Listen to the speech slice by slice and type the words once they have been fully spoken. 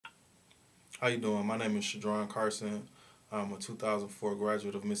How you doing? My name is Shadron Carson. I'm a 2004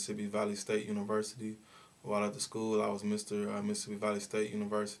 graduate of Mississippi Valley State University. While at the school, I was Mr. Mississippi Valley State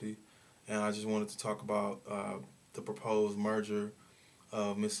University, and I just wanted to talk about the proposed merger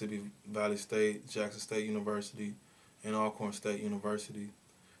of Mississippi Valley State, Jackson State University, and Alcorn State University,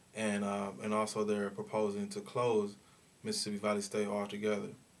 and also they're proposing to close Mississippi Valley State altogether.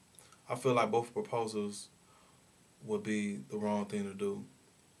 I feel like both proposals would be the wrong thing to do.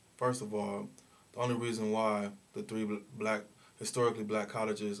 First of all, the only reason why the three historically black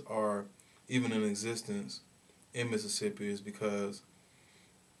colleges are even in existence in Mississippi is because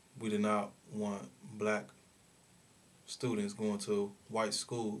we did not want black students going to white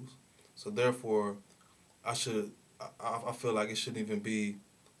schools. So therefore, I feel like it shouldn't even be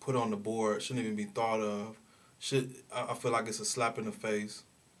put on the board, shouldn't even be thought of. I feel like it's a slap in the face.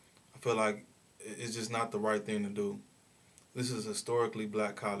 I feel like it's just not the right thing to do. This is a historically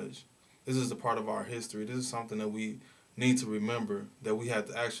black college. This is a part of our history. This is something that we need to remember, that we had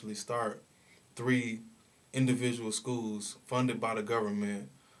to actually start three individual schools funded by the government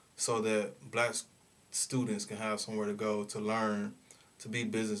so that black students can have somewhere to go to learn, to be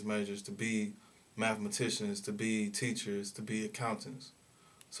business majors, to be mathematicians, to be teachers, to be accountants.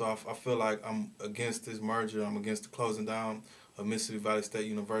 So I feel like I'm against this merger. I'm against the closing down of Mississippi Valley State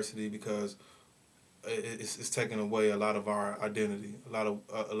University because it's taking away a lot of our identity, a lot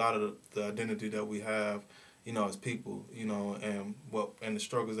of the identity that we have, as people, and the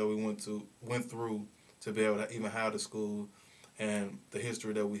struggles that we went through to be able to even have the school, and the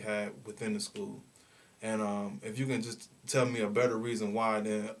history that we had within the school. And if you can just tell me a better reason why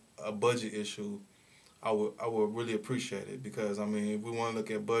than a budget issue, I would really appreciate it, because I mean, if we want to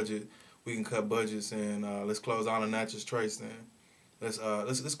look at budget, we can cut budgets, and let's close down the Natchez Trace then.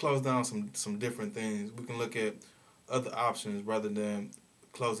 Let's close down some different things. We can look at other options rather than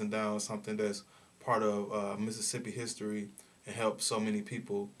closing down something that's part of Mississippi history and helped so many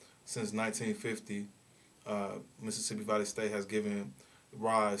people since 1950. Mississippi Valley State has given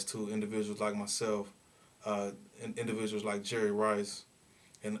rise to individuals like myself, and individuals like Jerry Rice,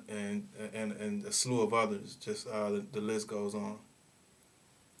 and a slew of others. Just the list goes on.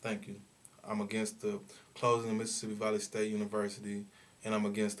 Thank you. I'm against the closing of Mississippi Valley State University, and I'm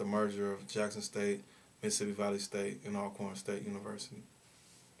against the merger of Jackson State, Mississippi Valley State, and Alcorn State University.